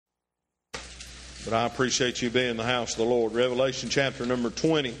But I appreciate you being in the house of the Lord. Revelation chapter number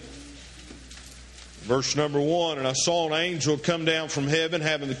 20. Verse number 1. And I saw an angel come down from heaven,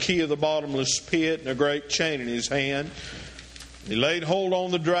 having the key of the bottomless pit and a great chain in his hand. He laid hold on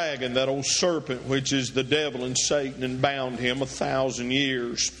the dragon, that old serpent, which is the devil and Satan, and bound him 1,000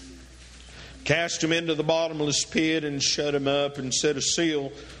 years. Cast him into the bottomless pit and shut him up, and set a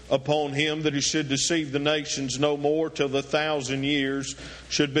seal upon him, that he should deceive the nations no more till the 1,000 years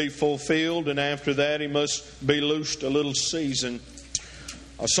should be fulfilled, and after that he must be loosed a little season.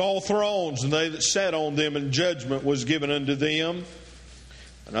 I saw thrones, and they that sat on them, and judgment was given unto them.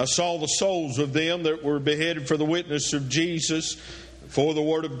 And I saw the souls of them that were beheaded for the witness of Jesus, for the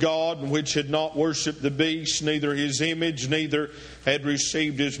word of God, which had not worshipped the beast, neither his image, neither had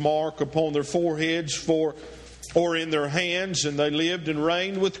received his mark upon their foreheads or in their hands, and they lived and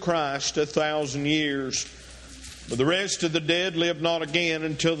reigned with Christ 1,000 years. But the rest of the dead lived not again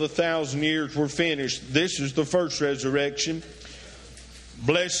until the 1,000 years were finished. This is the first resurrection.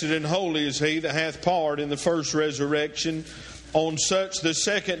 Blessed and holy is he that hath part in the first resurrection. On such the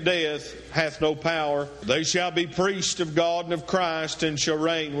second death hath no power. They shall be priests of God and of Christ, and shall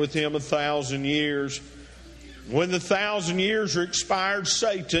reign with him 1,000 years. When the 1,000 years are expired,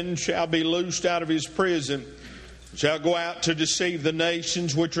 Satan shall be loosed out of his prison, shall go out to deceive the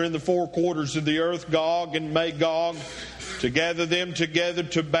nations which are in the four quarters of the earth, Gog and Magog, to gather them together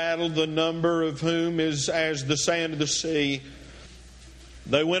to battle, the number of whom is as the sand of the sea.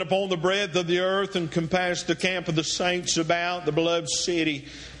 They went upon the breadth of the earth and compassed the camp of the saints about the beloved city.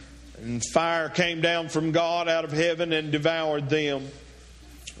 And fire came down from God out of heaven and devoured them.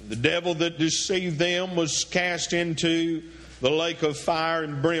 The devil that deceived them was cast into the lake of fire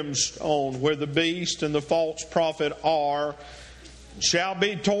and brimstone, where the beast and the false prophet are, shall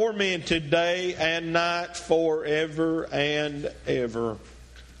be tormented day and night forever and ever.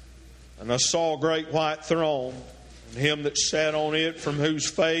 And I saw a great white throne, and him that sat on it, from whose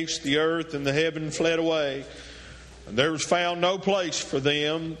face the earth and the heaven fled away. And there was found no place for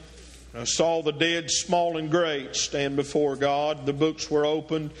them. And I saw the dead, small and great, stand before God. The books were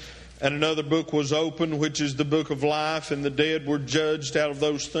opened, and another book was opened, which is the book of life. And the dead were judged out of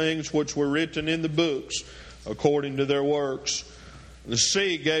those things which were written in the books, according to their works. The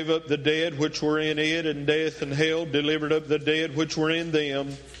sea gave up the dead which were in it, and death and hell delivered up the dead which were in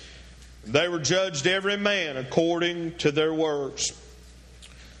them. They were judged every man according to their works.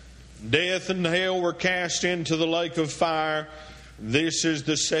 Death and hell were cast into the lake of fire. This is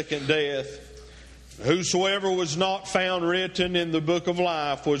the second death. Whosoever was not found written in the book of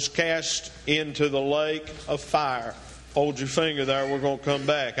life was cast into the lake of fire. Hold your finger there, we're going to come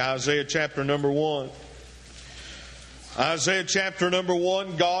back. Isaiah chapter number 1. Isaiah chapter number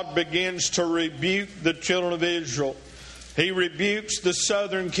 1, God begins to rebuke the children of Israel. He rebukes the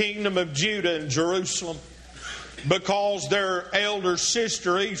southern kingdom of Judah and Jerusalem because their elder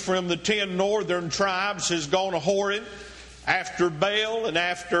sister Ephraim, the 10 northern tribes, has gone a-whoring after Baal and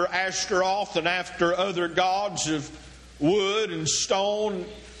after Ashtaroth and after other gods of wood and stone.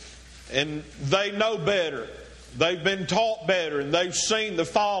 And they know better. They've been taught better, and they've seen the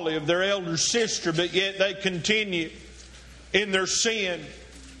folly of their elder sister, but yet they continue in their sin.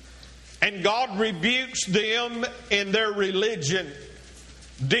 And God rebukes them in their religion,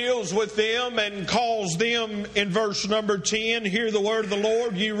 deals with them and calls them in verse number 10, hear the word of the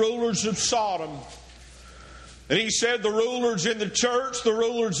Lord, ye rulers of Sodom. And He said the rulers in the church, the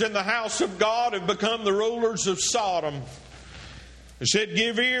rulers in the house of God have become the rulers of Sodom. He said,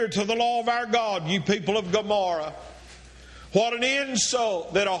 give ear to the law of our God, you people of Gomorrah. What an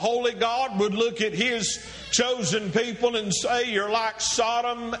insult that a holy God would look at His chosen people and say, you're like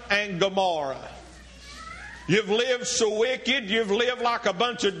Sodom and Gomorrah. You've lived so wicked, you've lived like a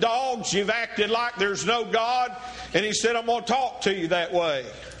bunch of dogs, you've acted like there's no God. And He said, I'm going to talk to you that way.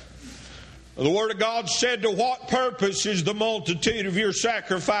 The Word of God said, to what purpose is the multitude of your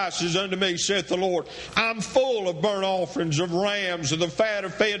sacrifices unto me, saith the Lord? I'm full of burnt offerings of rams and the fat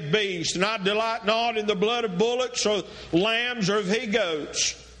of fed beasts, and I delight not in the blood of bullocks or lambs or of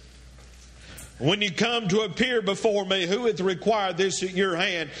he-goats. When you come to appear before me, who hath required this at your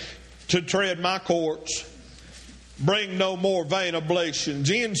hand to tread my courts? Bring no more vain oblations.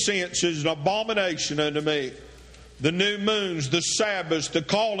 Incense is an abomination unto me. The new moons, the Sabbaths, the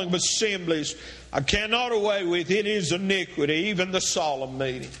calling of assemblies, I cannot away with. It is iniquity, even the solemn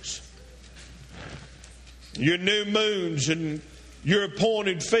meetings. Your new moons and your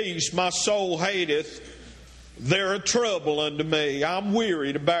appointed feasts my soul hateth. They're a trouble unto me. I'm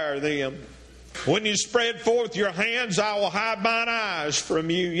weary to bear them. When you spread forth your hands, I will hide mine eyes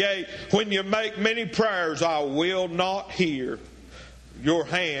from you. Yea, when you make many prayers, I will not hear. Your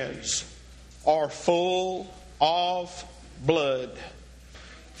hands are full of blood.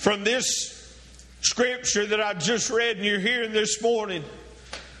 From this scripture that I just read and you're hearing this morning,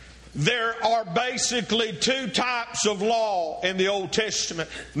 there are basically two types of law in the Old Testament.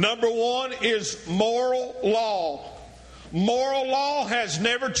 Number one is moral law. Moral law has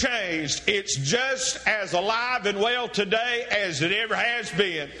never changed. It's just as alive and well today as it ever has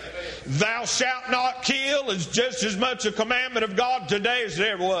been. Thou shalt not kill is just as much a commandment of God today as it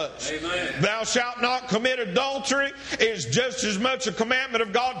ever was. Amen. Thou shalt not commit adultery is just as much a commandment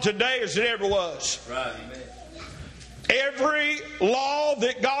of God today as it ever was. Right. Amen. Every law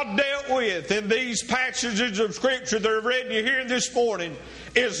that God dealt with in these passages of Scripture that I've read and you're hearing this morning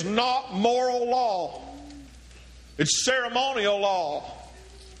is not moral law. It's ceremonial law.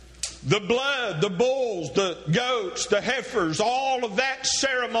 The blood, the bulls, the goats, the heifers, all of that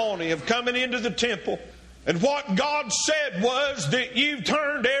ceremony of coming into the temple. And what God said was that you've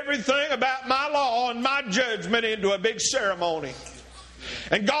turned everything about my law and my judgment into a big ceremony.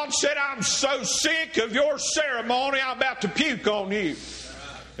 And God said, I'm so sick of your ceremony, I'm about to puke on you.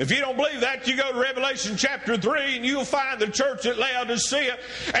 If you don't believe that, you go to Revelation chapter 3 and you'll find the church at Laodicea,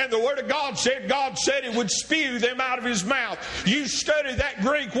 and the Word of God said it would spew them out of His mouth. You study that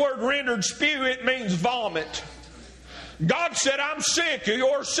Greek word rendered spew, it means vomit. God said, I'm sick of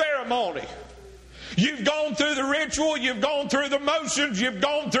your ceremony. You've gone through the ritual, you've gone through the motions, you've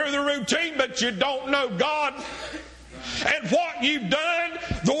gone through the routine, but you don't know God. And what you've done,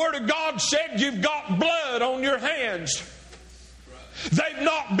 the Word of God said, you've got blood on your hands. They've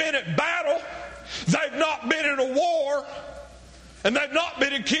not been at battle. They've not been in a war. And they've not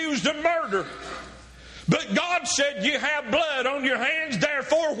been accused of murder. But God said, you have blood on your hands.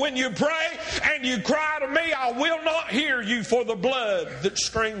 Therefore, when you pray and you cry to me, I will not hear you for the blood that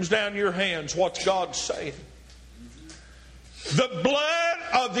streams down your hands. What's God saying? The blood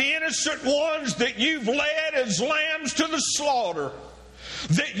of the innocent ones that you've led as lambs to the slaughter,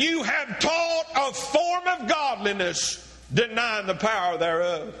 that you have taught a form of godliness, denying the power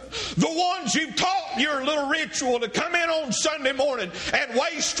thereof. The ones you've taught your little ritual to come in on Sunday morning and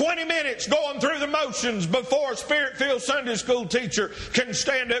waste 20 minutes going through the motions before a Spirit-filled Sunday school teacher can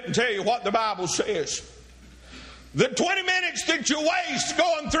stand up and tell you what the Bible says. The 20 minutes that you waste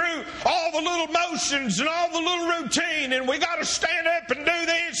going through all the little motions and all the little routine, and we got to stand up and do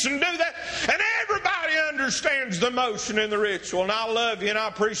this and do that, and everybody understands the motion and the ritual, and I love you and I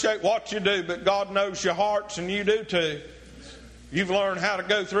appreciate what you do, but God knows your hearts and you do too. You've learned how to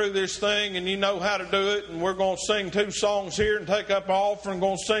go through this thing and you know how to do it, and we're going to sing 2 songs here and take up an offering,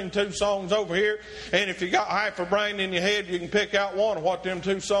 going to sing 2 songs over here, and if you got half a brain in your head, you can pick out one of what them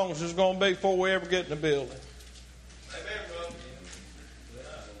 2 songs is going to be before we ever get in the building.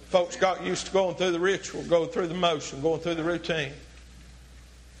 Folks got used to going through the ritual, going through the motion, going through the routine.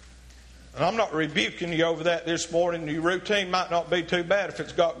 And I'm not rebuking you over that this morning. Your routine might not be too bad if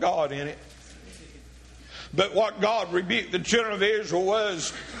it's got God in it. But what God rebuked the children of Israel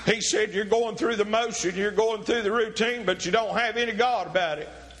was, He said, you're going through the motion, you're going through the routine, but you don't have any God about it.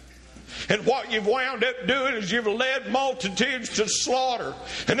 And what you've wound up doing is you've led multitudes to slaughter.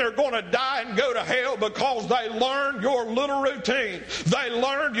 And they're going to die and go to hell because they learned your little routine. They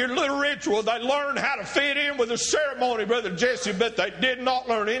learned your little ritual. They learned how to fit in with the ceremony, Brother Jesse, but they did not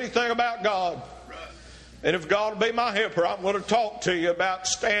learn anything about God. And if God will be my helper, I'm going to talk to you about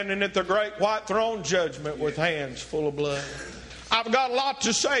standing at the great white throne judgment with hands full of blood. I've got a lot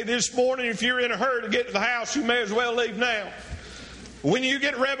to say this morning. If you're in a hurry to get to the house, you may as well leave now. When you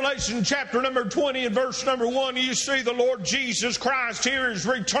get Revelation chapter number 20 and verse number 1, you see the Lord Jesus Christ here is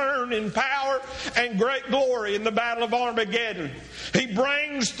returned in power and great glory in the battle of Armageddon. He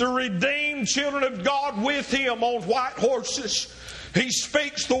brings the redeemed children of God with Him on white horses. He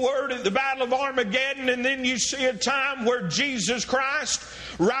speaks the word at the battle of Armageddon, and then you see a time where Jesus Christ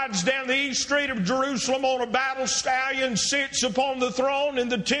rides down the east street of Jerusalem on a battle stallion, sits upon the throne in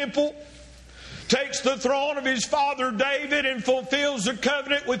the temple, takes the throne of his father David and fulfills a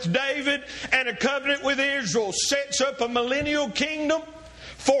covenant with David and a covenant with Israel, sets up a millennial kingdom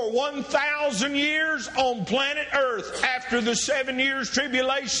for 1,000 years on planet Earth. After the 7 years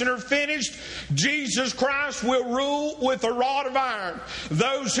tribulation are finished, Jesus Christ will rule with a rod of iron.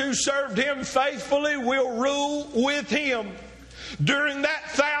 Those who served Him faithfully will rule with Him. During that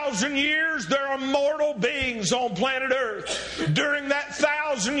 1,000 years, there are mortal beings on planet Earth. During that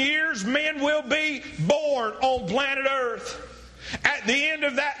 1,000 years, men will be born on planet Earth. At the end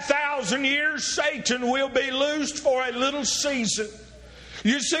of that 1,000 years, Satan will be loosed for a little season.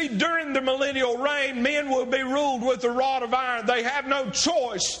 You see, during the millennial reign, men will be ruled with a rod of iron. They have no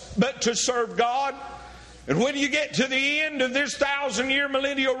choice but to serve God. And when you get to the end of this 1,000-year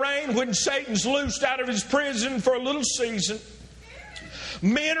millennial reign, when Satan's loosed out of his prison for a little season,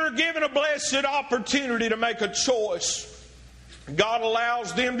 men are given a blessed opportunity to make a choice. God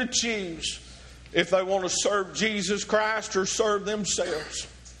allows them to choose if they want to serve Jesus Christ or serve themselves.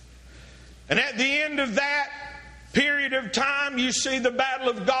 And at the end of that period of time, you see the battle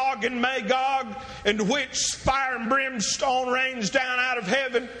of Gog and Magog, in which fire and brimstone rains down out of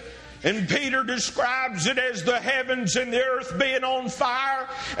heaven. And Peter describes it as the heavens and the earth being on fire,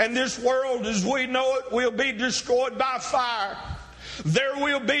 and this world as we know it will be destroyed by fire. There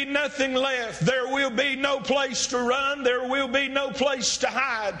will be nothing left. There will be no place to run. There will be no place to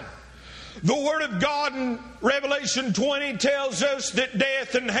hide. The Word of God in Revelation 20 tells us that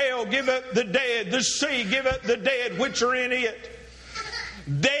death and hell give up the dead. The sea give up the dead which are in it.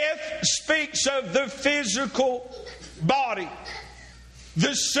 Death speaks of the physical body.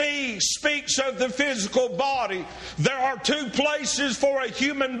 The sea speaks of the physical body. There are two places for a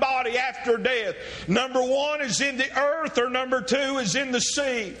human body after death. Number one is in the earth, or number two is in the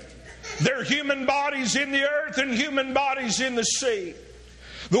sea. There are human bodies in the earth and human bodies in the sea.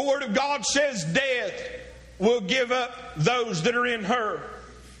 The Word of God says death will give up those that are in her.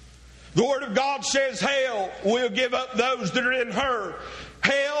 The Word of God says hell will give up those that are in her.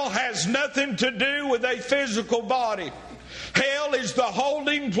 Hell has nothing to do with a physical body. Hell is the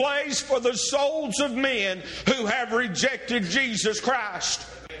holding place for the souls of men who have rejected Jesus Christ.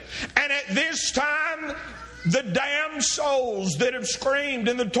 And at this time, the damned souls that have screamed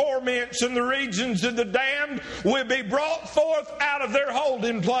in the torments and the regions of the damned will be brought forth out of their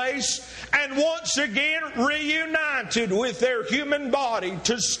holding place and once again reunited with their human body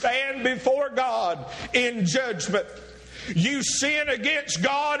to stand before God in judgment. You sin against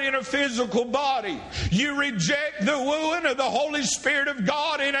God in a physical body. You reject the wooing of the Holy Spirit of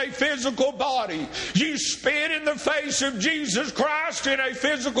God in a physical body. You spit in the face of Jesus Christ in a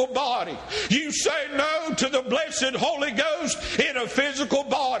physical body. You say no to the blessed Holy Ghost in a physical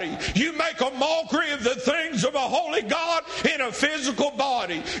body. You make a mockery of the things of a holy God in a physical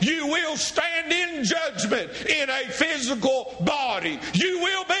body. You will stand in judgment in a physical body. You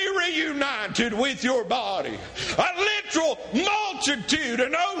will be reunited with your body. A literal multitude,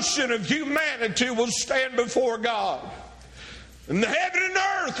 an ocean of humanity will stand before God. And the heaven and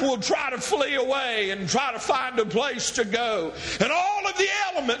earth will try to flee away and try to find a place to go. And all of the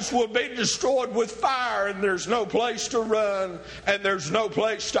elements will be destroyed with fire, and there's no place to run, and there's no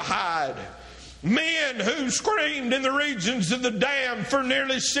place to hide. Men who screamed in the regions of the damned for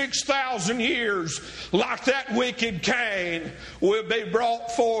nearly 6,000 years, like that wicked Cain, will be brought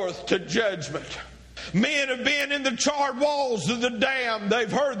forth to judgment. Men have been in the charred walls of the damned.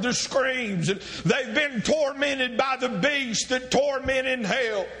 They've heard the screams, and they've been tormented by the beast that torment in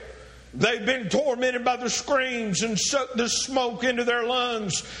hell. They've been tormented by the screams and sucked the smoke into their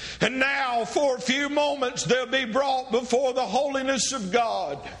lungs. And now, for a few moments, they'll be brought before the holiness of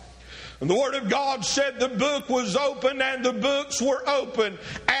God. And the Word of God said the book was open, and the books were open.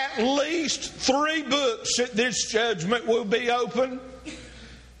 At least 3 books at this judgment will be open.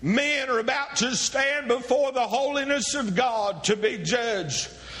 Men are about to stand before the holiness of God to be judged.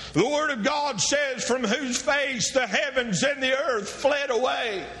 The Word of God says, from whose face the heavens and the earth fled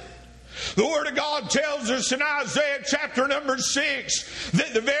away. The Word of God tells us in Isaiah chapter number 6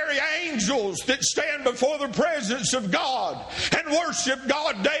 that the very angels that stand before the presence of God and worship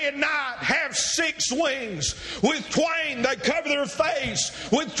God day and night have 6 wings. With twain they cover their face,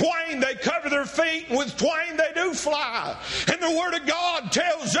 with twain they cover their feet, and with twain they do fly. And the Word of God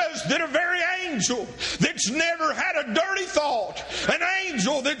tells us that a very angel that's never had a dirty thought, an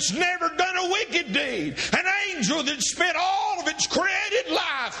angel that's never done a wicked deed, an angel that spent all of its created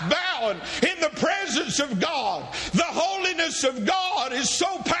life bowing in the presence of God. The holiness of God is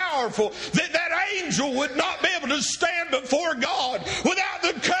so powerful that that angel would not be able to stand before God without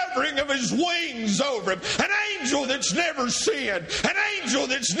the covering of his wings over him. An angel that's never sinned, an angel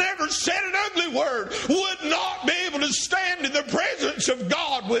that's never said an ugly word, would not be able to stand in the presence of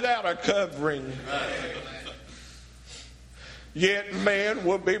God without a covering. Yet man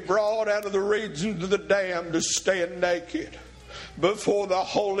will be brought out of the regions of the damned to stand naked before the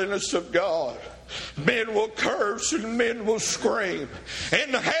holiness of God. Men will curse and men will scream,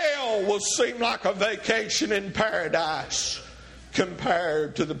 and hell will seem like a vacation in paradise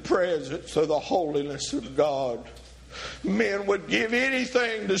compared to the presence of the holiness of God. Men would give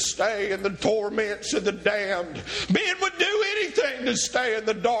anything to stay in the torments of the damned. Men would do anything to stay in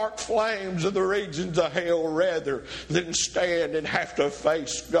the dark flames of the regions of hell rather than stand and have to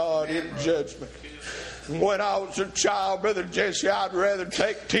face God in judgment. When I was a child, Brother Jesse, I'd rather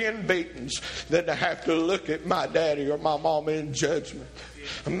take 10 beatings than to have to look at my daddy or my mama in judgment.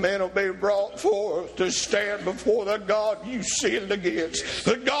 A man will be brought forth to stand before the God you sinned against,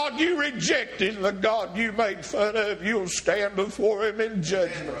 the God you rejected, the God you made fun of. You'll stand before him in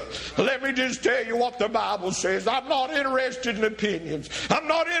judgment. Let me just tell you what the Bible says. I'm not interested in opinions. I'm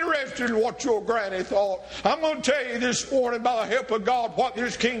not interested in what your granny thought. I'm going to tell you this morning, by the help of God, what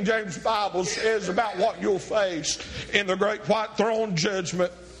this King James Bible says about what you'll face in the great white throne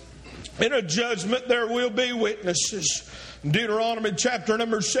judgment. In a judgment there will be witnesses. Deuteronomy chapter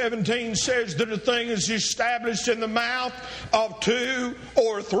number 17 says that a thing is established in the mouth of 2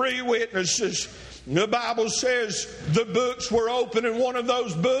 or 3 witnesses. The Bible says the books were open, and one of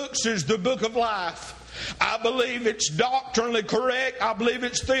those books is the book of life. I believe it's doctrinally correct. I believe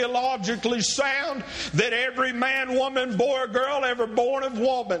it's theologically sound that every man, woman, boy, or girl ever born of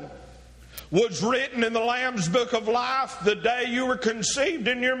woman was written in the Lamb's book of life the day you were conceived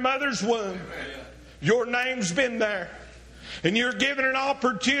in your mother's womb. Your name's been there. And you're given an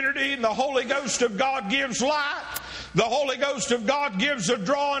opportunity, and the Holy Ghost of God gives light. The Holy Ghost of God gives a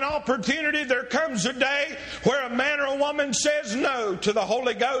drawing opportunity. There comes a day where a man or a woman says no to the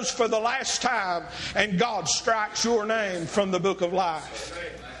Holy Ghost for the last time, and God strikes your name from the book of life.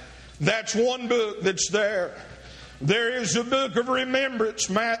 That's one book that's there. There is a book of remembrance.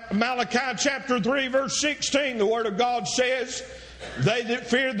 Malachi chapter 3 verse 16, the Word of God says, "They that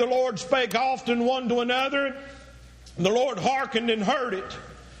feared the Lord spake often one to another. The Lord hearkened and heard it.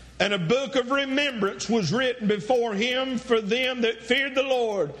 And a book of remembrance was written before him for them that feared the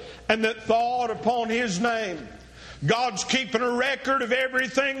Lord and that thought upon his name." God's keeping a record of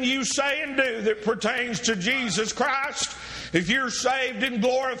everything you say and do that pertains to Jesus Christ. If you're saved and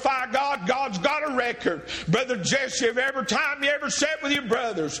glorify God, God's got a record. Brother Jesse, of every time you ever sat with your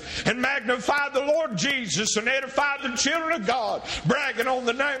brothers and magnified the Lord Jesus and edified the children of God, bragging on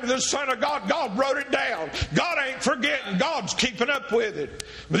the name of the Son of God, God wrote it down. God ain't forgetting. God's keeping up with it.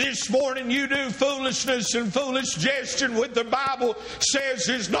 But this morning you do foolishness and foolish jesting with the Bible says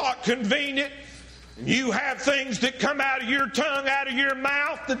is not convenient. You have things that come out of your tongue, out of your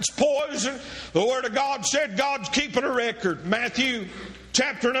mouth, that's poison. The Word of God said God's keeping a record. Matthew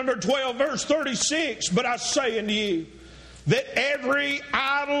chapter number 12 verse 36, "But I say unto you, that every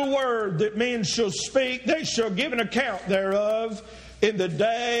idle word that men shall speak, they shall give an account thereof in the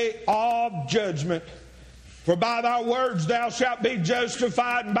day of judgment. For by thy words thou shalt be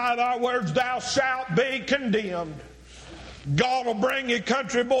justified, and by thy words thou shalt be condemned." God will bring you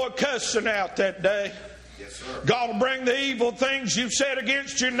country boy cussing out that day. Yes, sir. God will bring the evil things you've said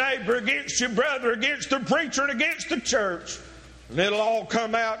against your neighbor, against your brother, against the preacher, and against the church. And it'll all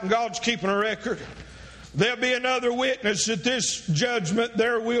come out, and God's keeping a record. There'll be another witness at this judgment.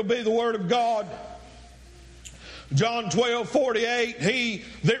 There will be the Word of God. John 12:48, "He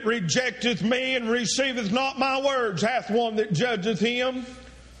that rejecteth me and receiveth not my words hath one that judgeth him.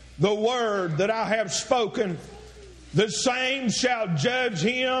 The word that I have spoken, the same shall judge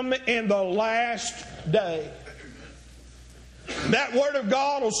him in the last day." That Word of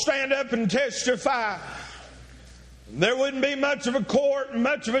God will stand up and testify. There wouldn't be much of a court and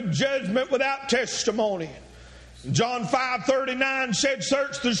much of a judgment without testimony. John 5:39 said,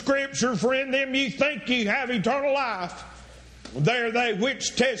 "Search the Scripture, for in them ye think ye have eternal life. They are they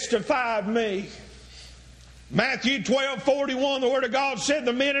which testify of me." Matthew 12:41, the Word of God said,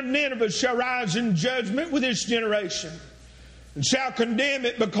 "The men of Nineveh shall rise in judgment with this generation, and shall condemn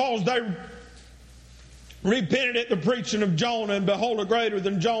it, because they repented at the preaching of Jonah, and behold, a greater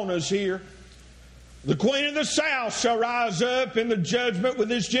than Jonah is here. The queen of the south shall rise up in the judgment with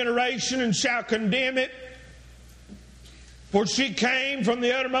this generation, and shall condemn it. For she came from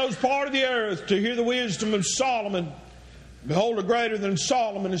the uttermost part of the earth to hear the wisdom of Solomon. Behold, a greater than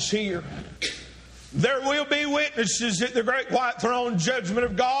Solomon is here." There will be witnesses at the great white throne judgment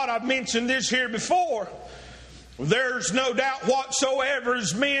of God. I've mentioned this here before. There's no doubt whatsoever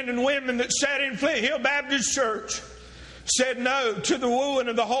as men and women that sat in Flint Hill Baptist Church said no to the wooing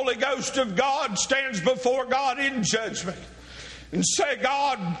of the Holy Ghost of God, stands before God in judgment and say,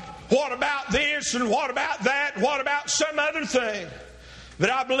 "God, what about this and what about that? What about some other thing?"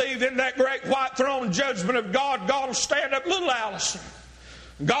 That I believe in that great white throne judgment of God, God will stand up little Allison.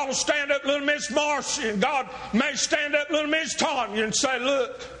 God will stand up little Miss Marcy, and God may stand up little Miss Tanya and say,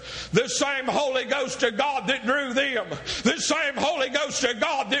 "Look, the same Holy Ghost of God that drew them, the same Holy Ghost of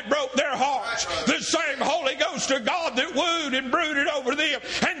God that broke their hearts, the same Holy Ghost of God that wooed and brooded over them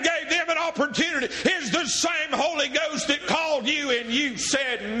and gave them an opportunity is the same Holy Ghost that called you and you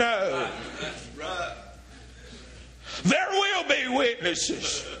said no." There will be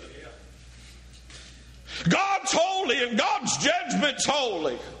witnesses. God's holy and God's judgment's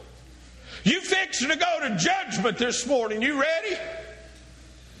holy. You fixing to go to judgment this morning. You ready?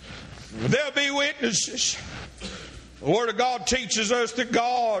 There'll be witnesses. The Word of God teaches us that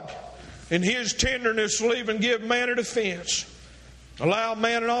God, in His tenderness, will even give man a defense. Allow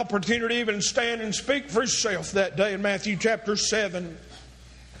man an opportunity to even stand and speak for himself that day in Matthew chapter 7.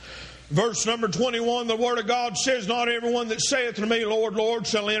 Verse number 21, the Word of God says, "Not everyone that saith unto me, Lord, Lord,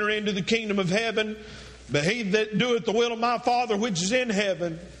 shall enter into the kingdom of heaven, but he that doeth the will of my Father which is in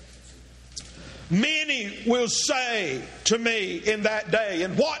heaven. Many will say to me in that day."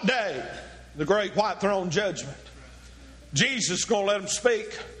 And what day? The great white throne judgment. Jesus is going to let them speak.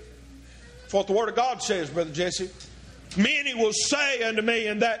 That's what the Word of God says, Brother Jesse. Many will say unto me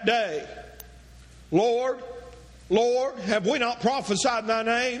in that day, "Lord, Lord, have we not prophesied in thy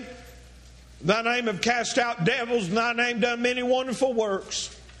name? Thy name have cast out devils, and thy name done many wonderful works.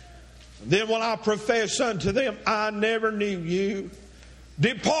 Then will I profess unto them, I never knew you.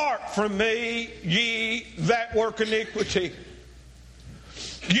 Depart from me, ye that work iniquity."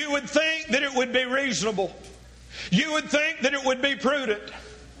 You would think that it would be reasonable. You would think that it would be prudent.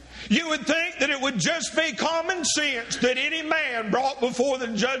 You would think that it would just be common sense that any man brought before the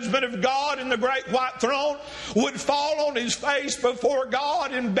judgment of God in the great white throne would fall on his face before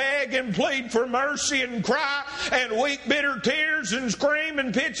God and beg and plead for mercy and cry and weep bitter tears and scream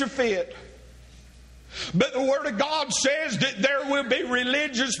and pitch a fit. But the Word of God says that there will be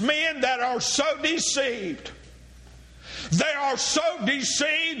religious men that are so deceived. They are so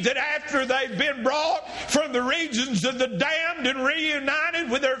deceived that after they've been brought from the regions of the damned and reunited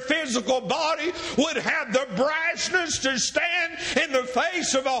with their physical body, would have the brashness to stand in the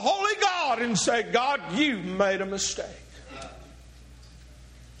face of a holy God and say, "God, you made a mistake.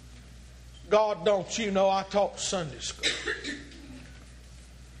 God, don't you know I taught Sunday school?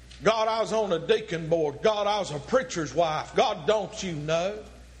 God, I was on a deacon board. God, I was a preacher's wife. God, don't you know?"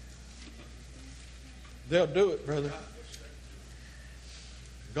 They'll do it, brother.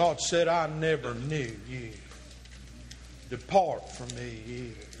 God said, "I never knew you. Depart from me, ye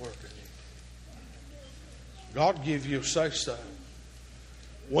that work iniquity." God give you a say-so.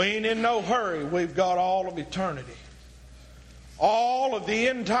 We ain't in no hurry. We've got all of eternity. All of the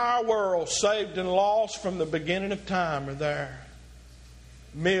entire world, saved and lost from the beginning of time, are there.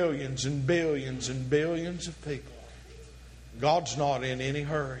 Millions and billions and billions of people. God's not in any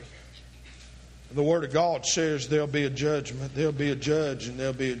hurry. The Word of God says there'll be a judgment, there'll be a judge, and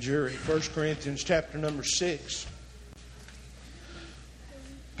there'll be a jury. 1 Corinthians chapter number 6.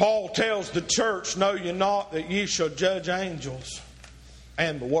 Paul tells the church, "Know ye not that ye shall judge angels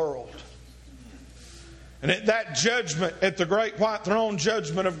and the world?" And at that judgment, at the great white throne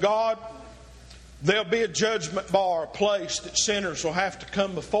judgment of God, there'll be a judgment bar, a place that sinners will have to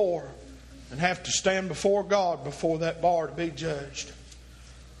come before and have to stand before God before that bar to be judged.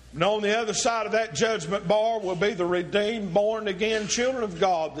 And on the other side of that judgment bar will be the redeemed, born again children of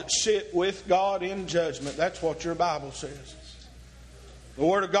God that sit with God in judgment. That's what your Bible says. The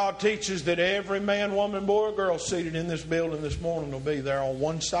Word of God teaches that every man, woman, boy, or girl seated in this building this morning will be there on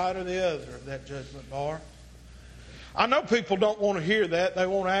one side or the other of that judgment bar. I know people don't want to hear that. They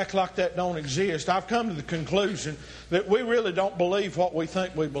want to act like that don't exist. I've come to the conclusion that we really don't believe what we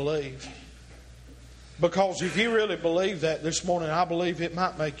think we believe. Because if you really believe that this morning, I believe it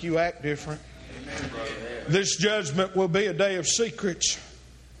might make you act different. Amen. This judgment will be a day of secrets.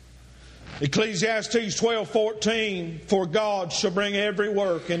 Ecclesiastes 12:14, "For God shall bring every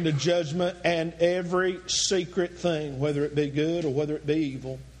work into judgment, and every secret thing, whether it be good or whether it be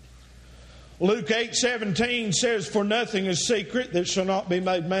evil." Luke 8:17 says, "For nothing is secret that shall not be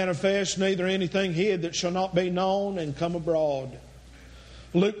made manifest, neither anything hid that shall not be known and come abroad."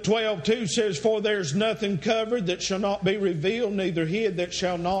 Luke 12:2 says, "For there's nothing covered that shall not be revealed, neither hid that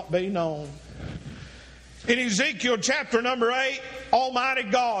shall not be known." In Ezekiel chapter number 8, Almighty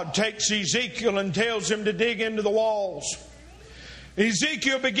God takes Ezekiel and tells him to dig into the walls.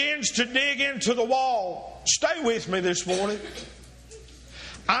 Ezekiel begins to dig into the wall. Stay with me this morning.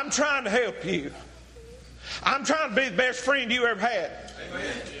 I'm trying to help you. I'm trying to be the best friend you ever had. Amen.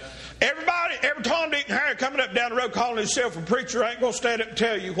 Everybody, every Tom, Dick, and Harry coming up down the road calling himself a preacher ain't going to stand up and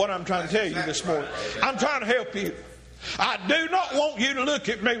tell you what I'm trying to tell you this morning. I'm trying to help you. I do not want you to look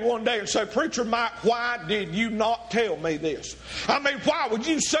at me one day and say, "Preacher Mike, why did you not tell me this?" I mean, why would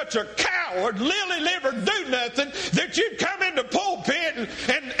you, such a coward, lily-livered do-nothing, that you'd come in the pulpit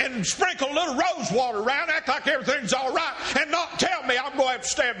and sprinkle a little rose water around, act like everything's all right, and not tell me I'm going to have to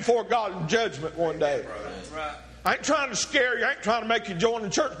stand before God in judgment one day? I ain't trying to scare you. I ain't trying to make you join the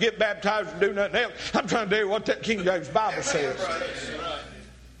church, get baptized, and do nothing else. I'm trying to tell you what that King James Bible says.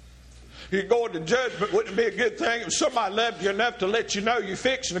 You're going to judgment. Wouldn't it be a good thing if somebody loved you enough to let you know you're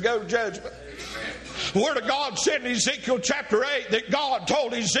fixing to go to judgment? The Word of God said in Ezekiel chapter 8 that God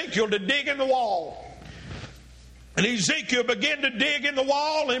told Ezekiel to dig in the wall. And Ezekiel began to dig in the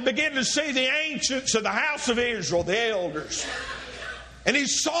wall and began to see the ancients of the house of Israel, the elders. And he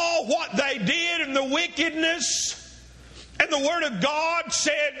saw what they did and the wickedness. And the Word of God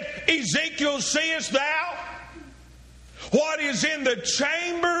said, Ezekiel, seest thou what is in the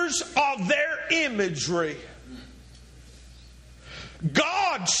chambers of their imagery?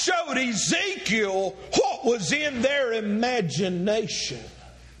 God showed Ezekiel what was in their imagination.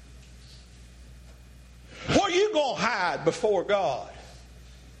 What are you going to hide before God?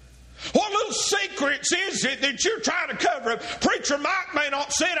 What little secrets is it that you're trying to cover up? Preacher Mike may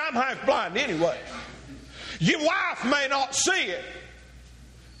not see it. I'm half blind anyway. Your wife may not see it.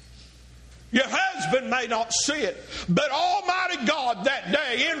 Your husband may not see it. But Almighty God that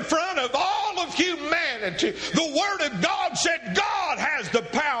day, in front of all of humanity, the Word of God said, God has the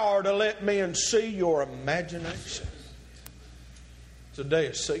power to let men see your imagination. It's a day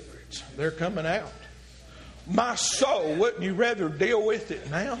of secrets. They're coming out. My soul, wouldn't you rather deal with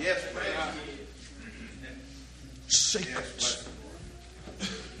it now? Yes, secrets.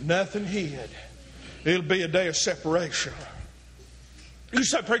 Nothing hid. It'll be a day of separation. You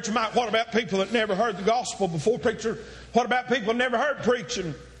say, Preacher Mike, what about people that never heard the gospel before? Preacher, what about people that never heard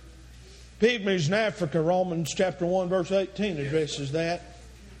preaching? Pygmies in Africa, Romans chapter 1 verse 18 addresses that.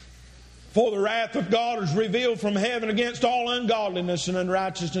 For the wrath of God is revealed from heaven against all ungodliness and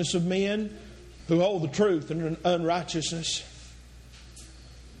unrighteousness of men who hold the truth in unrighteousness.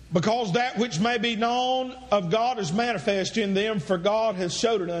 Because that which may be known of God is manifest in them, for God has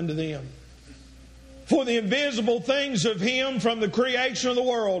showed it unto them. For the invisible things of Him from the creation of the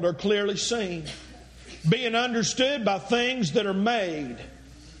world are clearly seen, being understood by things that are made,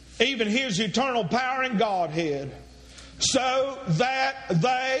 even His eternal power and Godhead, so that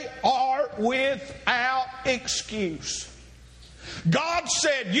they are without excuse. God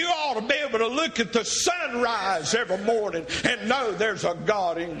said you ought to be able to look at the sunrise every morning and know there's a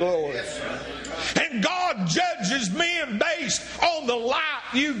God in glory. And God judges men based on the light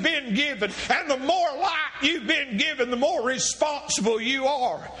you've been given. And the more light you've been given, the more responsible you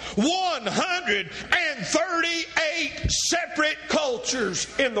are. 138 separate cultures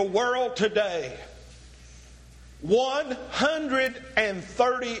in the world today.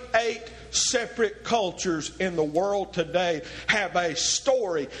 138 separate cultures in the world today have a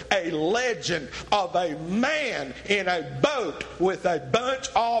story, a legend of a man in a boat with a bunch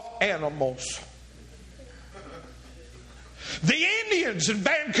of animals. The Indians in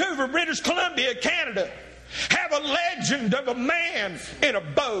Vancouver, British Columbia, Canada, have a legend of a man in a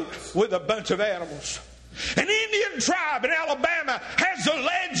boat with a bunch of animals. An Indian tribe in Alabama has a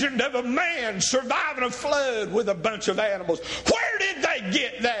legend of a man surviving a flood with a bunch of animals. Where did they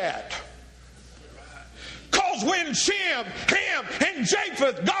get that? Because when Shem, Ham, and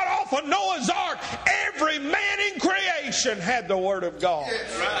Japheth got off of Noah's Ark, every man in creation had the Word of God.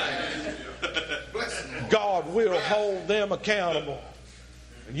 God will hold them accountable.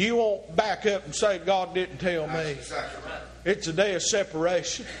 And you won't back up and say, God didn't tell me. It's a day of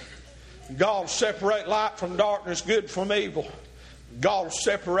separation. God will separate light from darkness, good from evil. God will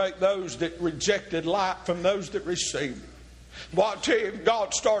separate those that rejected light from those that received it. Well, I tell you, if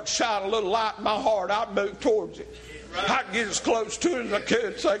God starts shining a little light in my heart, I'd move towards it. I'd get as close to it as I could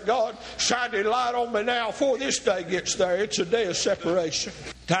and say, God, shine your light on me now before this day gets there. It's a day of separation.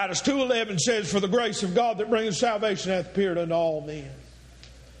 Titus 2:11 says, for the grace of God that bringeth salvation hath appeared unto all men.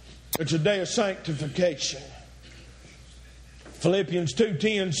 It's a day of sanctification. Philippians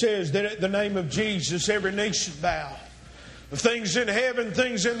 2:10 says that at the name of Jesus every knee should bow. The things in heaven,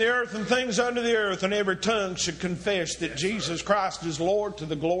 things in the earth, and things under the earth, and every tongue should confess that Jesus Christ is Lord to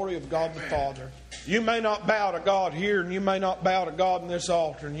the glory of God the Father. You may not bow to God here, and you may not bow to God in this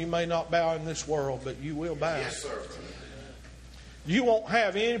altar, and you may not bow in this world, but you will bow. Yes, sir. You won't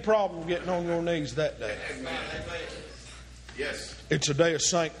have any problem getting on your knees that day. Yes. It's a day of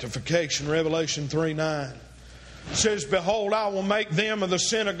sanctification. Revelation 3:9. It says, behold, I will make them of the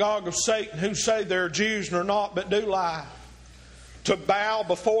synagogue of Satan who say they are Jews and are not, but do lie, to bow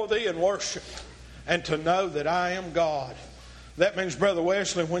before thee and worship, and to know that I am God. That means, Brother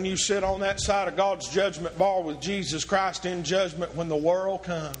Wesley, when you sit on that side of God's judgment bar with Jesus Christ in judgment, when the world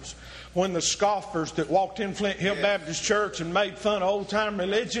comes, when the scoffers that walked in Flint Hill Baptist Church and made fun of old-time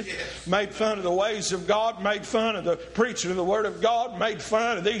religion, made fun of the ways of God, made fun of the preaching of the Word of God, made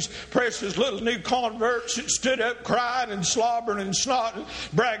fun of these precious little new converts that stood up crying and slobbering and snotting,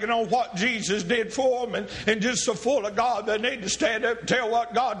 bragging on what Jesus did for them, and just so full of God they need to stand up and tell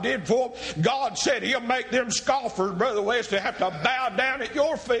what God did for them. God said He'll make them scoffers, Brother Wesley, have to bow down at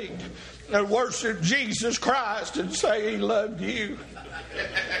your feet and worship Jesus Christ and say He loved you.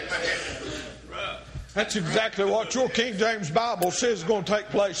 That's exactly what your King James Bible says is going to take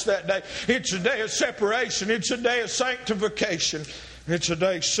place that day. It's a day of separation. It's a day of sanctification. It's a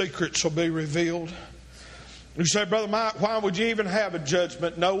day secrets will be revealed. You say, Brother Mike, why would you even have a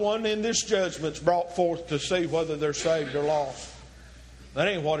judgment? No one in this judgment's brought forth to see whether they're saved or lost. That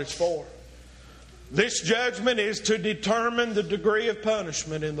ain't what it's for. This judgment is to determine the degree of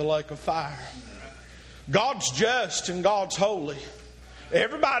punishment in the lake of fire. God's just and God's holy.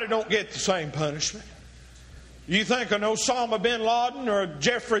 Everybody don't get the same punishment. You think an Osama bin Laden or a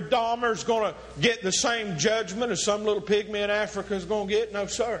Jeffrey Dahmer is going to get the same judgment as some little pygmy in Africa is going to get? No,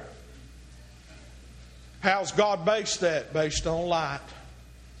 sir. How's God based that? Based on light.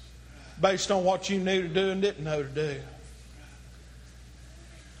 Based on what you knew to do and didn't know to do.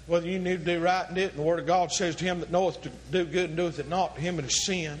 Whether you knew to do right and didn't. The Word of God says, to him that knoweth to do good and doeth it not, to him it is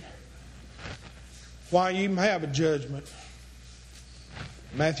sin. Why you even have a judgment?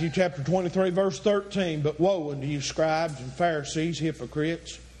 Matthew chapter 23 verse 13. But woe unto you, scribes and Pharisees,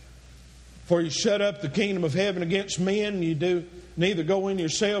 hypocrites! For you shut up the kingdom of heaven against men, and you do neither go in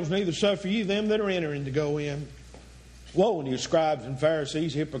yourselves, neither suffer ye them that are entering to go in. Woe unto you, scribes and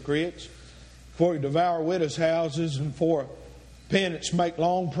Pharisees, hypocrites! For you devour widows' houses, and for penance make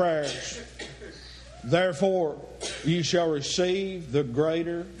long prayers. Therefore you shall receive the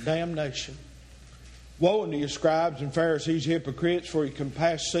greater damnation. Woe unto you, scribes and Pharisees, hypocrites! For you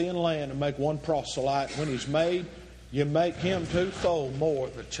compass sea and land and make one proselyte. When he's made, you make him twofold more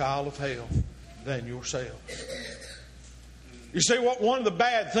the child of hell than yourselves. You see, one of the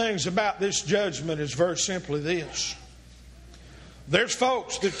bad things about this judgment is very simply this. There's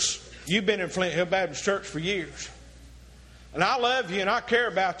folks you've been in Flint Hill Baptist Church for years. And I love you and I care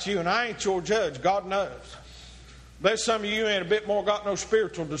about you, and I ain't your judge. God knows. There's some of you ain't a bit more got no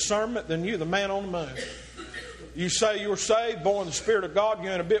spiritual discernment than you, the man on the moon. You say you're saved, born of the Spirit of God, you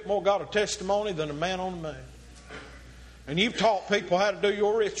ain't a bit more got a testimony than a man on the moon. And you've taught people how to do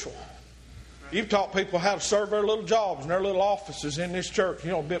your ritual. You've taught people how to serve their little jobs and their little offices in this church.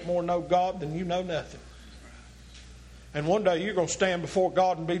 You know a bit more know God than you know nothing. And one day you're going to stand before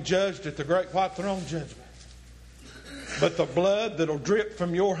God and be judged at the great white throne judgment. But the blood that'll drip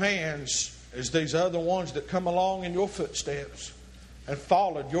from your hands is these other ones that come along in your footsteps and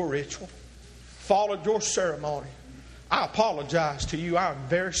followed your ritual, followed your ceremony. I apologize to you. I'm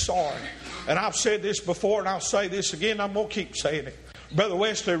very sorry. And I've said this before and I'll say this again. I'm going to keep saying it. Brother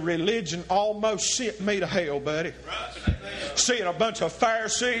Wesley, religion almost sent me to hell, buddy. Seeing a bunch of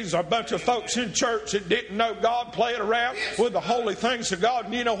Pharisees, a bunch of folks in church that didn't know God, playing around with the holy things of God.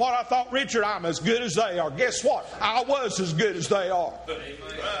 And you know what? I thought, Richard, I'm as good as they are. Guess what? I was as good as they are.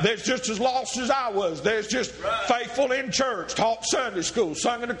 There's just as lost as I was. There's just faithful in church, taught Sunday school,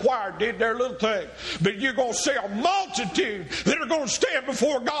 sung in the choir, did their little thing. But you're going to see a multitude that are going to stand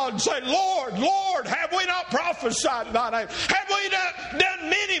before God and say, Lord, Lord, have we not prophesied in thy name? Have we not done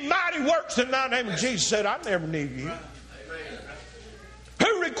many mighty works in thy name? And Jesus said, I never knew you.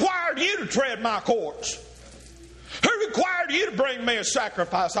 Who required you to tread my courts? Who required you to bring me a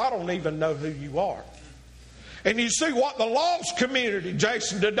sacrifice? I don't even know who you are. And you see what the lost community,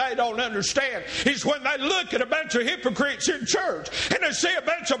 Jason, today don't understand is when they look at a bunch of hypocrites in church and they see a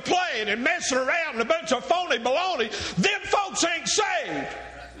bunch of playing and messing around and a bunch of phony baloney, them folks ain't saved.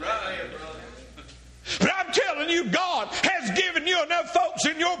 Right. But I'm telling you, God has given you enough folks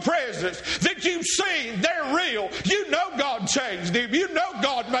in your presence that you've seen they're real. You know God changed them. You know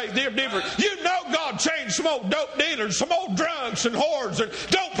God made them different. You know God changed some old dope dealers, some old drunks and whores and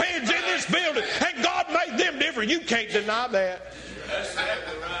dope heads in this building, and God made them different. You can't deny that.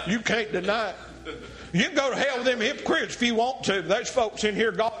 You can't deny it. You can go to hell with them hypocrites if you want to. There's folks in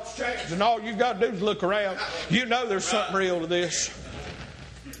here God's changed, and all you got to do is look around. You know there's something real to this.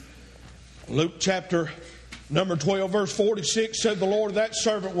 Luke chapter number 12 verse 46 said, the Lord of that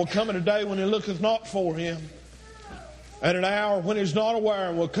servant will come in a day when he looketh not for him, at an hour when he is not aware,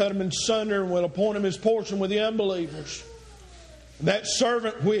 and will cut him in sunder, and will appoint him his portion with the unbelievers. That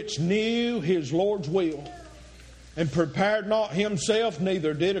servant which knew his Lord's will, and prepared not himself,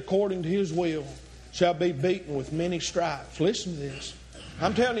 neither did according to his will, shall be beaten with many stripes. Listen to this.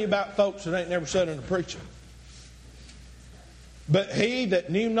 I'm telling you about folks that ain't never sat under preaching. But he that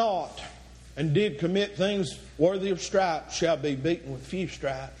knew not and did commit things worthy of stripes shall be beaten with few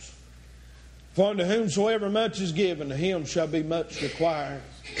stripes. For unto whomsoever much is given, to him shall be much required.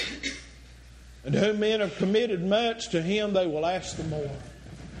 And to whom men have committed much, to him they will ask the more.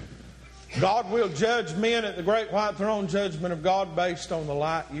 God will judge men at the great white throne judgment of God based on the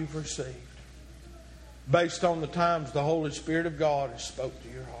light you've received. Based on the times the Holy Spirit of God has spoke to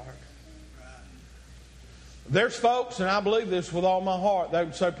your heart. There's folks, and I believe this with all my heart, they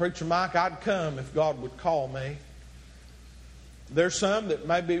would say, Preacher Mike, I'd come if God would call me. There's some that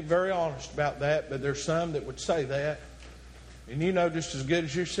may be very honest about that, but there's some that would say that. And you know just as good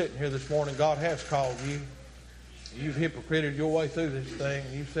as you're sitting here this morning, God has called you. You've hypocrited your way through this thing,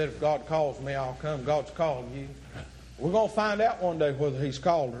 and you said, if God calls me, I'll come. God's called you. We're going to find out one day whether He's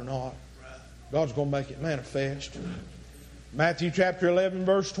called or not. God's going to make it manifest. Matthew chapter 11,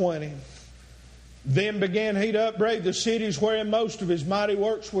 verse 20. Then began he to upbraid the cities wherein most of his mighty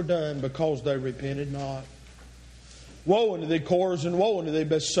works were done, because they repented not. Woe unto thee, Chorazin, woe unto thee,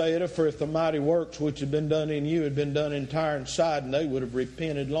 Bethsaida, for if the mighty works which had been done in you had been done in Tyre and Sidon, they would have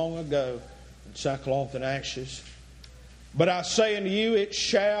repented long ago in sackcloth and ashes. But I say unto you, it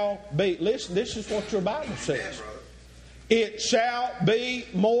shall be. Listen, this is what your Bible says. It shall be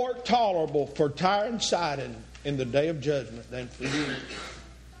more tolerable for Tyre and Sidon in the day of judgment than for you.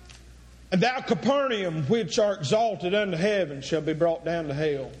 And thou, Capernaum, which art exalted unto heaven, shall be brought down to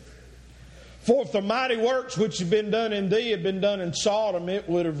hell. For if the mighty works which have been done in thee had been done in Sodom, it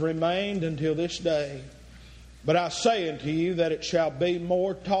would have remained until this day. But I say unto you that it shall be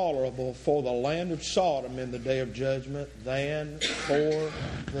more tolerable for the land of Sodom in the day of judgment than for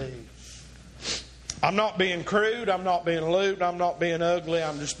thee. I'm not being crude, I'm not being lewd, I'm not being ugly,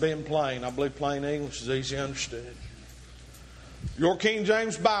 I'm just being plain. I believe plain English is easy understood. Your King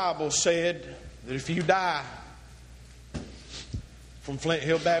James Bible said that if you die from Flint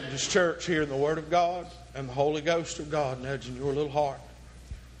Hill Baptist Church hearing the Word of God and the Holy Ghost of God nudging your little heart,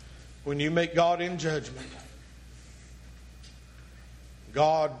 when you meet God in judgment,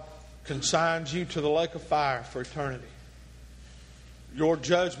 God consigns you to the lake of fire for eternity. Your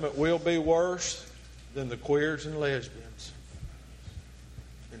judgment will be worse than the queers and lesbians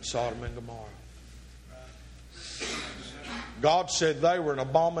in Sodom and Gomorrah. God said they were an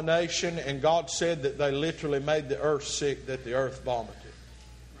abomination, and God said that they literally made the earth sick, that the earth vomited.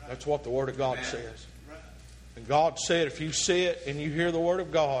 That's what the Word of God says. And God said if you sit and you hear the Word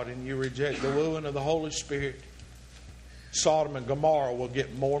of God and you reject the wooing of the Holy Spirit, Sodom and Gomorrah will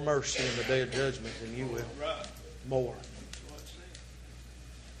get more mercy in the day of judgment than you will. More.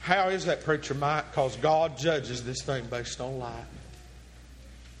 How is that, Preacher Mike? Because God judges this thing based on light.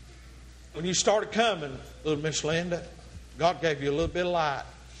 When you started coming, little Miss Linda, God gave you a little bit of light.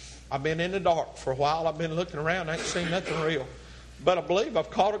 I've been in the dark for a while. I've been looking around. I ain't seen nothing real. But I believe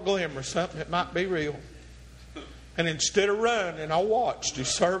I've caught a glimmer of something that might be real. And instead of running, I watched you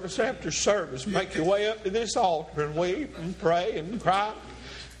service after service make your way up to this altar and weep and pray and cry.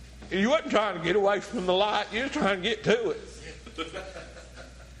 You wasn't trying to get away from the light. You were trying to get to it.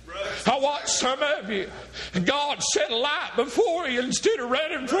 I watched some of you. God set a light before you. Instead of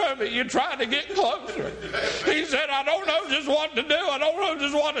running from it, you're trying to get closer. He said, I don't know just what to do. I don't know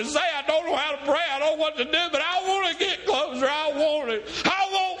just what to say. I don't know how to pray. I don't know what to do. But I want to get closer. I want it. I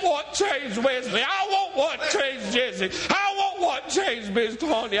want what changed Wesley. I want what changed Jesse. I want what changed Miss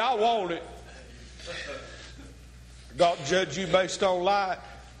Tanya. I want it. God judge you based on light.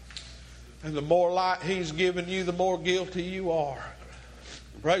 And the more light He's given you, the more guilty you are.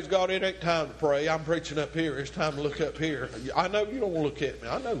 Praise God, it ain't time to pray. I'm preaching up here. It's time to look up here. I know you don't want to look at me.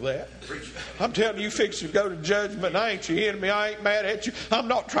 I know that. I'm telling you, fix to go to judgment. I ain't your enemy. I ain't mad at you. I'm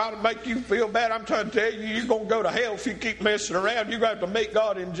not trying to make you feel bad. I'm trying to tell you, you're going to go to hell if you keep messing around. You're going to have to meet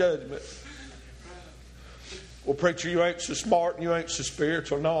God in judgment. Well, preacher, you ain't so smart and you ain't so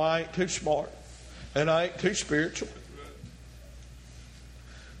spiritual. No, I ain't too smart. And I ain't too spiritual.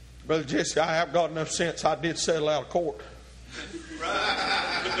 Brother Jesse, I have got enough sense. I did settle out of court.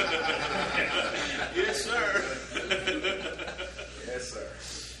 Yes, sir. Yes, sir.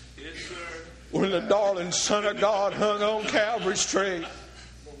 Yes, sir. When the darling Son of God hung on Calvary's tree,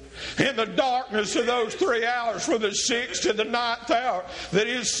 in the darkness of those 3 hours from the 6th to the 9th hour, that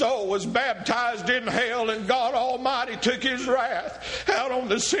His soul was baptized in hell, and God Almighty took His wrath out on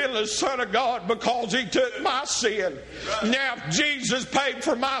the sinless Son of God because He took my sin. Now, if Jesus paid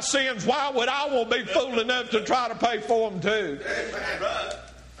for my sins, why would I want to be fool enough to try to pay for them too?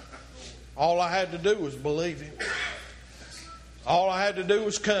 All I had to do was believe Him. All I had to do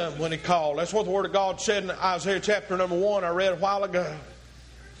was come when He called. That's what the Word of God said in Isaiah chapter number 1 I read a while ago.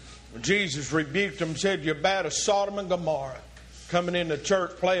 When Jesus rebuked them and said, you're bad as Sodom and Gomorrah. Coming into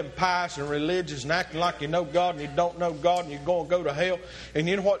church, playing pious and religious and acting like you know God and you don't know God and you're going to go to hell. And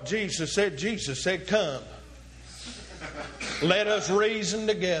you know what Jesus said? Jesus said, come. Let us reason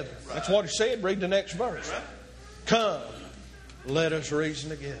together. That's what He said. Read the next verse. Come. Let us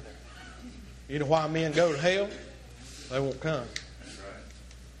reason together. You know why men go to hell? They won't come.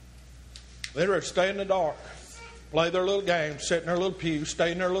 They'd rather stay in the dark, play their little games, sit in their little pew,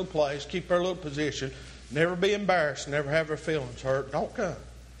 stay in their little place, keep their little position, never be embarrassed, never have their feelings hurt. Don't come.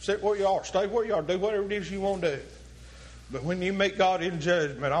 Sit where you are. Stay where you are. Do whatever it is you want to do. But when you meet God in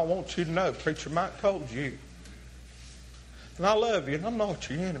judgment, I want you to know, Preacher Mike told you. And I love you, and I'm not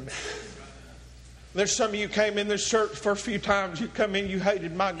your enemy. There's some of you came in this church, first few times you come in, you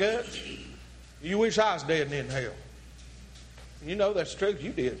hated my guts. You wish I was dead and in hell. You know that's true.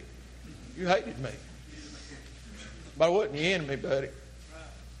 You did. You hated me. But I wasn't your enemy, buddy.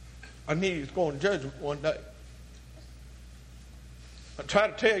 I knew you was going to judgment one day. I try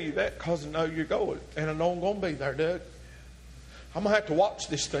to tell you that because I know you're going. And I know I'm going to be there, Doug. I'm going to have to watch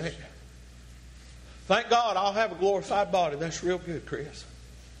this thing. Thank God I'll have a glorified body. That's real good, Chris.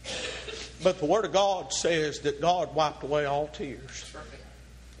 But the Word of God says that God wiped away all tears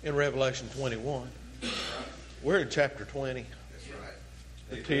in Revelation 21. We're in chapter 20.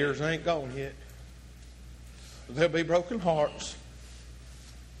 The tears ain't gone yet. There'll be broken hearts.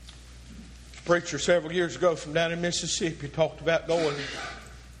 A preacher several years ago from down in Mississippi talked about going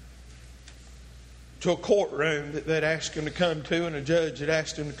to a courtroom that they'd asked him to come to, and a judge had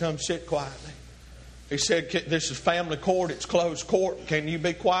asked him to come sit quietly. He said, this is family court, it's closed court. Can you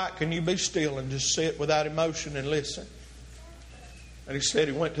be quiet? Can you be still and just sit without emotion and listen? And he said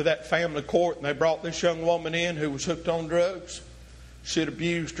he went to that family court and they brought this young woman in who was hooked on drugs. She'd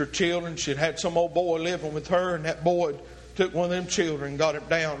abused her children. She'd had some old boy living with her, and that boy took one of them children and got him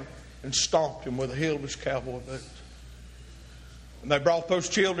down and stomped him with a heel of his cowboy boots. And they brought those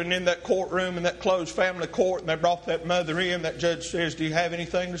children in that courtroom, in that closed family court, and they brought that mother in. That judge says, do you have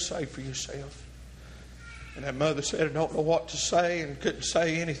anything to say for yourself? And that mother said, I don't know what to say, and couldn't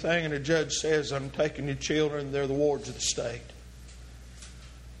say anything. And the judge says, I'm taking your children. They're the wards of the state.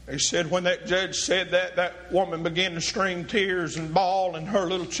 He said when that judge said that, that woman began to stream tears and bawl, and her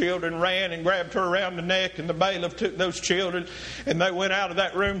little children ran and grabbed her around the neck, and the bailiff took those children, and they went out of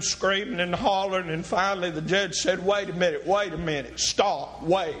that room screaming and hollering. And finally the judge said, wait a minute, stop,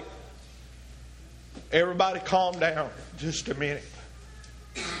 wait. Everybody calm down just a minute.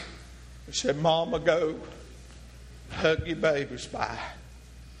 He said, Mama, go hug your babies bye.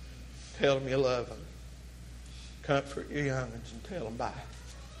 Tell them you love them. Comfort your young'uns and tell them bye.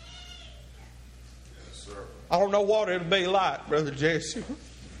 I don't know what it'll be like, Brother Jesse.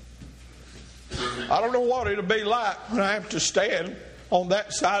 I don't know what it'll be like when I have to stand on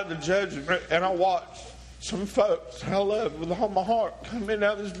that side of the judgment and I watch some folks I love with all my heart come in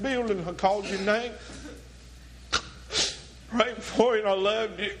out of this building. I called your name, prayed for you, and I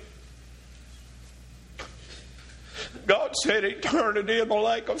loved you. God said eternity in the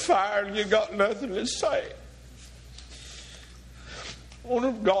lake of fire, and you got nothing to say. I wonder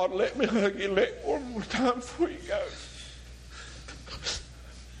if God let me hug you one more time before you go.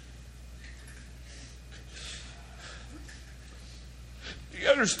 Do you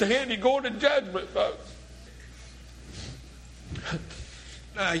understand? You're going to judgment, folks.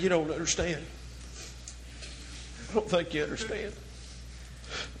 Nah, you don't understand. I don't think you understand.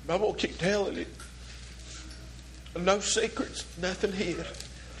 But I'm going to keep telling you. No secrets, nothing hid.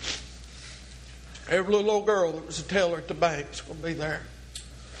 Every little old girl that was a teller at the bank is going to be there.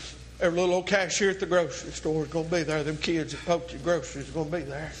 Every little old cashier at the grocery store is going to be there. Them kids that poked your groceries are going to be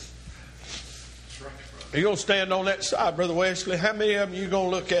there. You're going to stand on that side, Brother Wesley. How many of them you going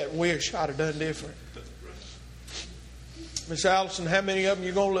to look at and wish I'd have done different? Miss Allison, how many of them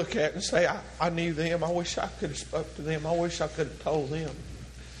you going to look at and say, I knew them. I wish I could have spoke to them. I wish I could have told them.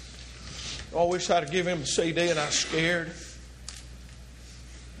 I wish I'd have given him a CD and I was scared.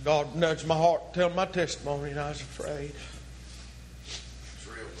 God nudged my heart, tell my testimony, and I was afraid.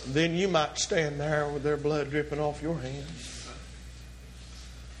 Then you might stand there with their blood dripping off your hands.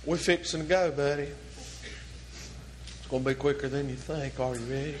 We're fixing to go, buddy. It's going to be quicker than you think. Are you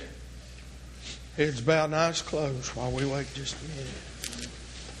ready? Heads bowed, eyes closed while we wait just a minute.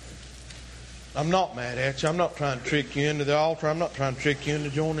 I'm not mad at you. I'm not trying to trick you into the altar. I'm not trying to trick you into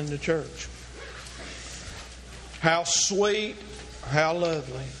joining the church. How sweet, how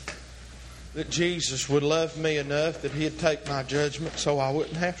lovely that Jesus would love me enough that He'd take my judgment so I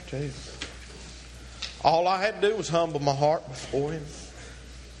wouldn't have to. All I had to do was humble my heart before Him.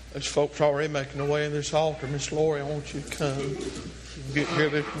 There's folks already making their way in this altar. Miss Lori, I want you to come. You can get here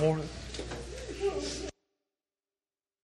this morning.